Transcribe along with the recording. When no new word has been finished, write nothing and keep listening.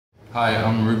Hi,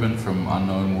 I'm Ruban from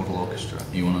Unknown Mortal Orchestra.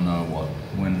 You want to know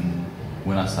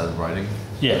when I started writing?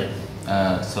 Yeah.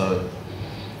 So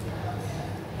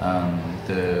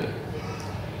the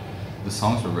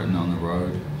songs were written on the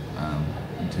road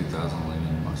in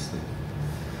 2011 mostly,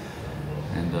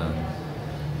 and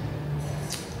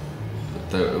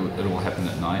it all happened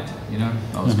at night. You know,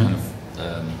 I was kind of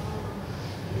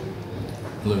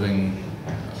living.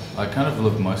 I kind of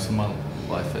live most of my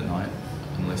life at night,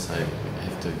 unless I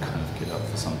have to kind of get up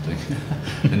for something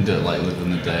and do, like live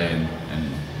in the day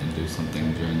and do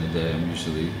something during the day. I'm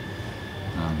usually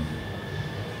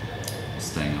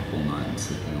staying up all night and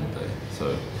sleeping all day.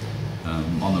 So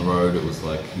on the road it was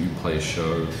like you play a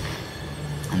show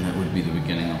and that would be the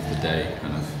beginning of the day,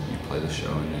 kind of you play the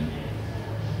show and then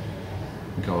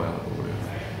go out or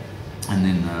whatever. And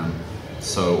then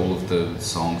so all of the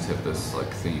songs have this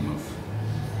like theme of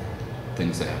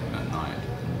things that happen at night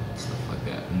and stuff like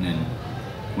that. And then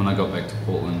when I got back to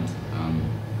Portland, I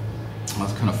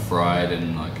was kind of fried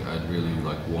and like I'd really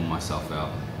like worn myself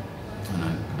out. And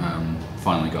I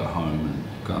finally got home and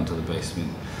got into the basement.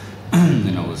 And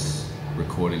then I was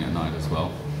recording at night as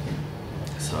well.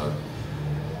 So,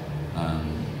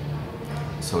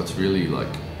 so it's really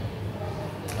like,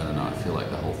 I don't know, I feel like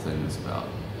the whole thing is about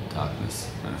darkness.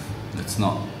 Kind of. It's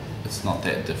not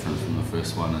that different from the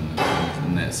first one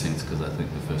in that sense, because I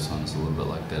think the first one is a little bit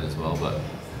like that as well, but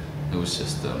it was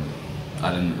just,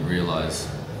 I didn't realise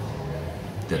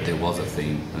that there was a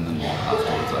theme, and then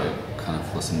afterwards I kind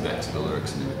of listened back to the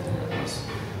lyrics and everything.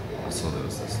 I saw there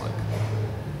was this like,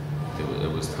 it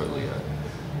was totally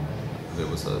there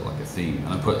was like a theme,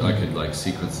 and I could like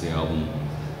sequence the album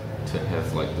to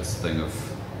have like this thing of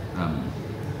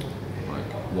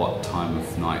like what time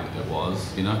of night it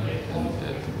was, you know.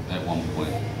 And at one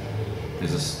point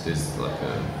there's like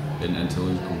an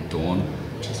interlude called Dawn,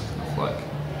 which is kind of like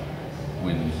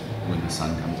when the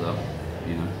sun comes up,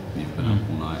 you know, you've been up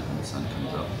all night and the sun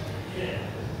comes up.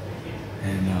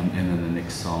 And then the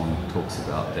next song talks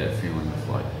about that feeling of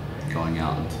like going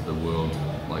out into the world,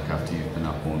 like after you've been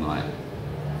up all night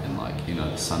and like, you know,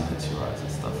 the sun hits your eyes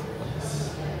and stuff.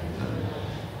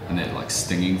 And that like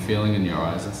stinging feeling in your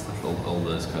eyes and stuff, all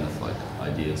those kind of like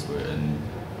ideas were in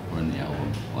the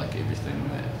album, like everything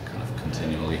that kind of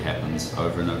continually happens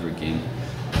over and over again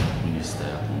when you stay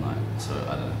up all night. So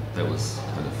I don't know, that was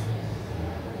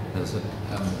it.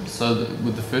 So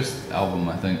with the first album,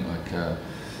 I think like I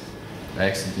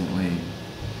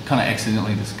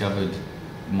accidentally discovered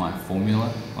my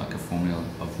formula, like a formula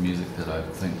of music that I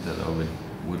think that I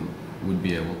would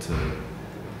be able to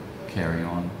carry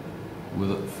on with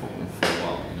it for a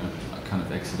while, you know. I kind of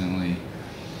accidentally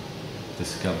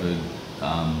discovered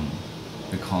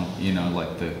the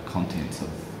contents of,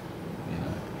 you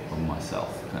know, of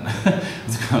myself. Kind of.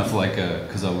 It's kind of like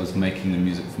because I was making the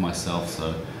music for myself,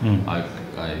 so I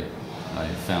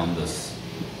found this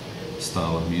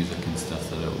style of music and stuff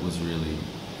that it was really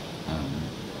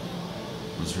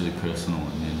personal.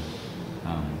 And then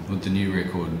with the new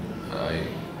record, I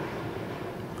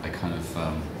kind of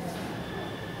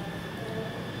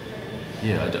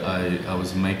I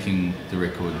was making the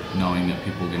record knowing that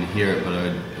people were going to hear it, but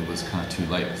it was kind of too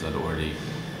late because I'd already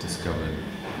discovered,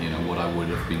 you know, what I would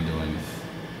have been doing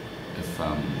if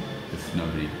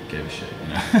nobody gave a shit, you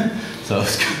know. So it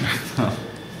was kind of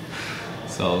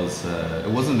it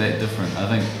wasn't that different. I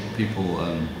think people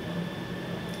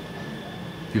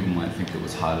might think it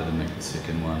was harder to make the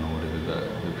second one or whatever, but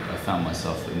I found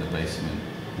myself in the basement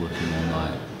working all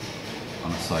night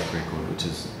on a psych record, which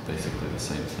is basically the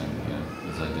same thing, you know,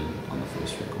 as I did on the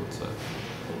first record. So,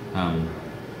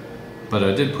 but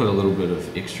I did put a little bit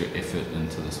of extra effort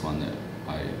into this one that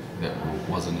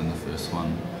wasn't in the first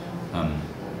one, and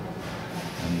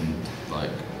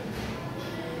like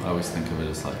I always think of it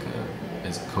as like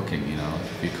as cooking, you know. Like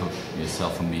if you cook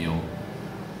yourself a meal,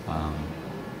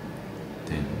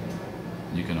 then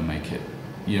you're gonna make it.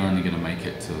 You're only gonna make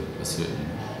it to a certain.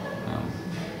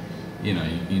 You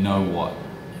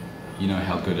know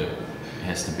how good it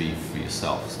has to be for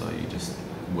yourself, so you just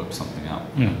whip something up.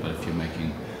 But if you're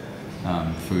making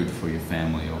food for your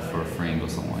family or for a friend or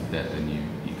something like that, then you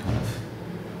kind of,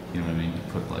 you know what I mean, you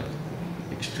put like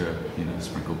extra, you know,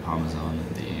 sprinkled Parmesan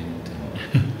at the end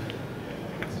and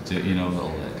you know,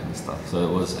 all that kind of stuff.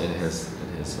 So it has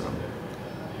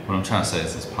what I'm trying to say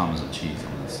is there's Parmesan cheese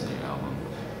on this new album.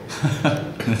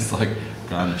 And it's like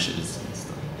garnishes and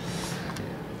stuff.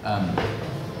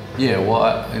 You know,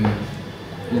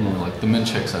 like the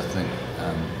Minchicks, I think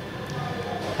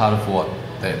part of what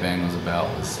that band was about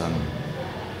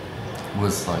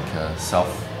was like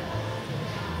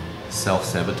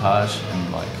self-sabotage,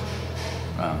 and like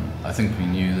I think we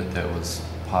knew that was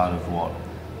part of what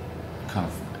kind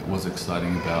of was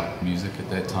exciting about music at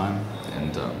that time.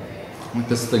 And like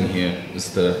this thing here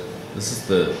is this is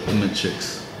the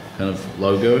Midchicks kind of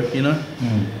logo, you know,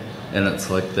 and it's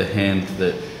like the hand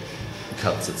that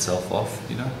cuts itself off,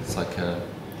 you know. It's like a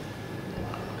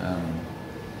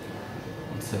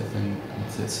what's that thing?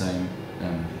 What's that saying?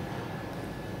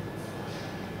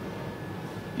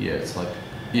 It's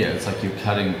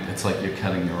like you're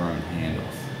cutting your own hand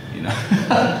off, you know.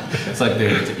 It's like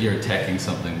you're attacking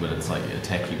something, but it's like you're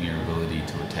attacking your ability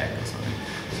to attack or something.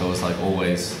 So it was like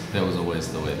that was always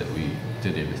the way that we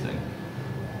did everything.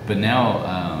 But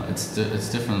now it's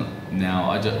different now.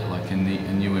 I just like in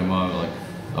UMO, like,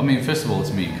 I mean, first of all,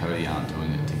 it's me and Cody aren't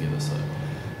doing it together, so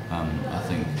I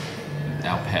think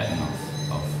our pattern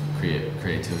of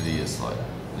creativity is like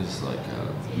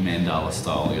mandala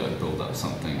style. You like build up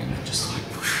something and then just like,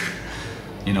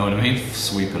 you know what I mean?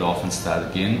 Sweep it off and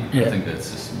start again. Yeah. I think that's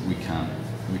just we can't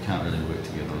really work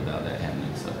together without that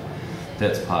happening. So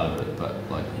that's part of it. But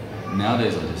like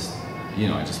nowadays, I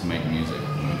just make music.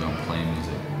 I go and play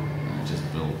music and it just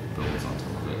builds on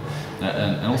top of it.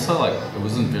 And also like it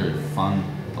wasn't very fun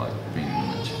like being in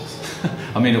the Midchicks.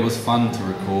 I mean, it was fun to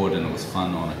record and it was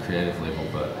fun on a creative level,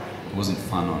 but it wasn't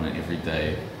fun on an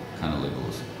everyday kind of level.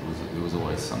 There was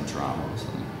always some drama or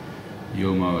something.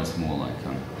 UMO is more like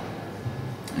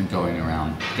and going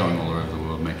all over the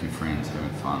world, making friends, having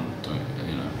fun,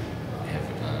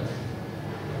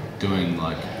 doing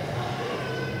like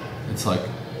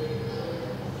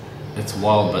it's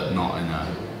wild, but not in a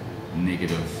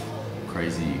negative,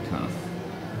 crazy kind of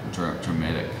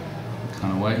dramatic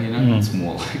kind of way, you know. It's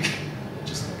more like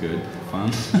just good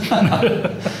fun,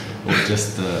 or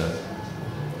just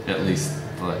at least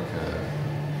like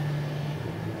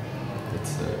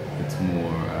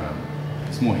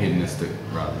it's more hedonistic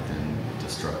rather than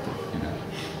destructive, you know.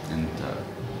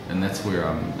 And that's where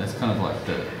that's kind of like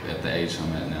at the age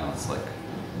I'm at now. It's like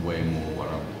way more what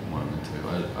I'm into.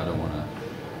 I don't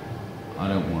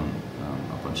want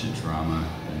a bunch of drama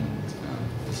and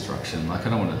destruction. Like I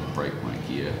don't want to break my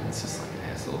gear. It's just like a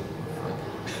hassle.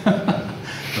 Like,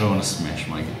 I don't want to smash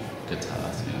my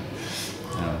guitars, you know.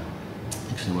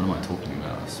 Actually, what am I talking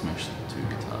about? I smashed 2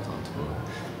 guitars on tour.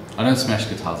 I don't smash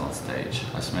guitars on stage.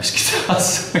 I smash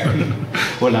guitars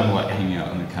when I'm like hanging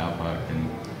out in the car park and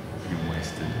getting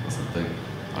wasted or something.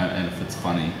 And if it's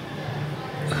funny.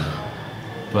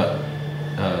 But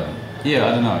yeah,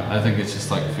 I don't know. I think it's just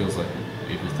like it feels like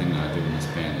everything that I do in this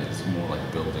band is more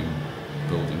like building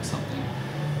something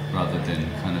rather than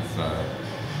kind of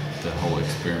the whole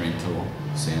experimental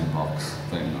sandbox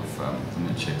thing of the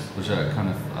Midchicks, which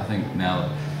I think now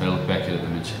that I look back at it, the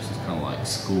Midchicks is kind of like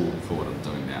school for what I'm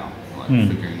doing now, like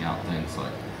figuring out things,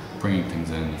 like bringing things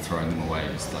in and throwing them away,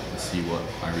 just like to see what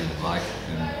I really like,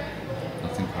 and I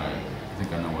think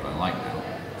I know what I like now.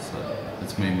 So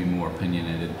it's made me more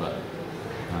opinionated, but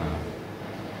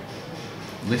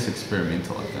less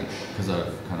experimental, I think, because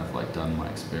I've kind of like done my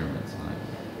experiments, and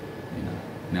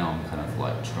now I'm kind of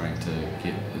like trying to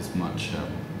get as much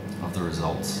of the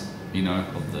results, you know,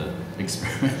 of the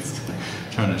experiments,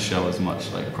 trying to show as much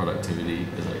like productivity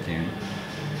as I can,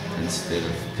 instead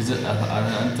of, because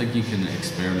I don't think you can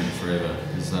experiment forever,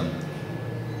 because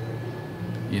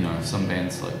you know, some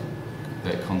bands like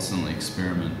that constantly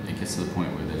experiment, it gets to the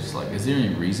point where they're just like, is there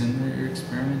any reason that you're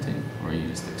experimenting, or are you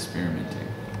just experimenting?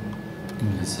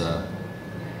 Because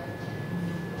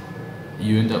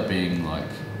you end up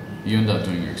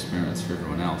doing your experiments for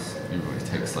everyone else. Everybody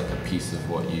takes like a piece of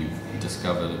what you've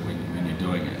discovered when you're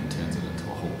doing it and turns it into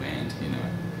a whole band, you know.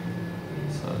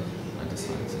 So I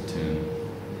decided to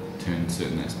turn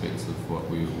certain aspects of what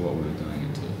we were doing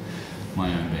into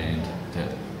my own band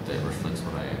that reflects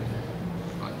what I am.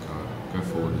 Like go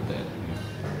forward with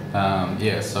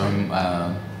that. So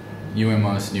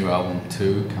UMO's new album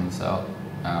 2 comes out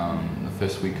the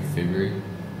first week of February,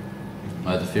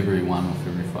 either February 1 or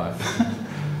February 5.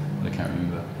 I can't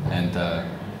remember. And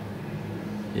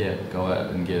go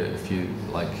out and get it if you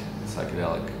like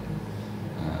psychedelic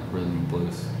rhythm and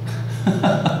blues.